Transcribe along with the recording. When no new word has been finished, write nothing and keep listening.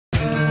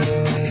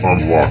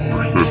Unlock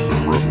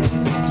persistent rebels.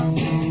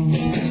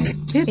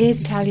 Who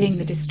is tallying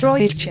the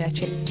destroyed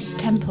churches,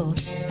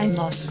 temples, and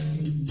mosques?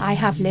 I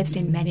have lived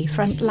in many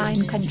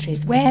frontline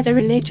countries where the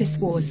religious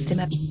wars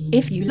simmer.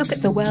 If you look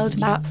at the world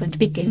map and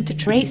begin to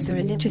trace the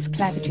religious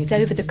cleavages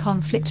over the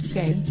conflict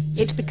zone,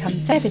 it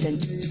becomes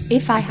evident.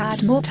 If I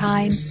had more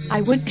time,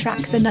 I would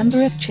track the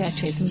number of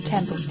churches and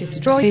temples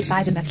destroyed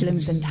by the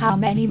Muslims and how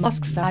many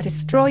mosques are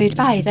destroyed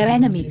by their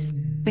enemies.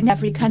 In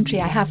every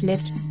country I have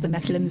lived, the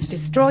Muslims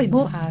destroy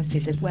more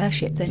houses of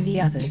worship than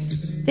the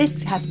others.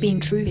 This has been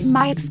true in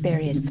my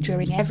experience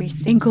during every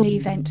single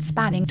event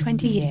spanning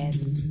 20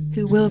 years.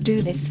 Who will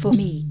do this for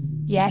me?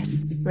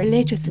 Yes,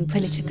 religious and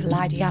political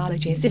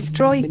ideologies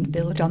destroy and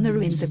build on the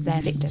ruins of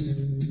their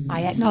victims.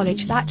 I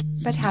acknowledge that,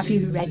 but have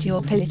you read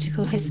your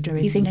political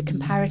histories in a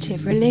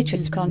comparative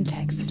religions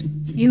context?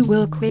 You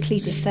will quickly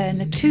discern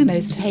the two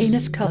most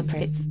heinous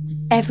culprits.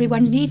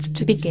 Everyone needs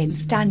to begin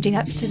standing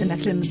up to the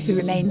Muslims who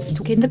remain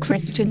stuck in the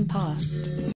Christian past.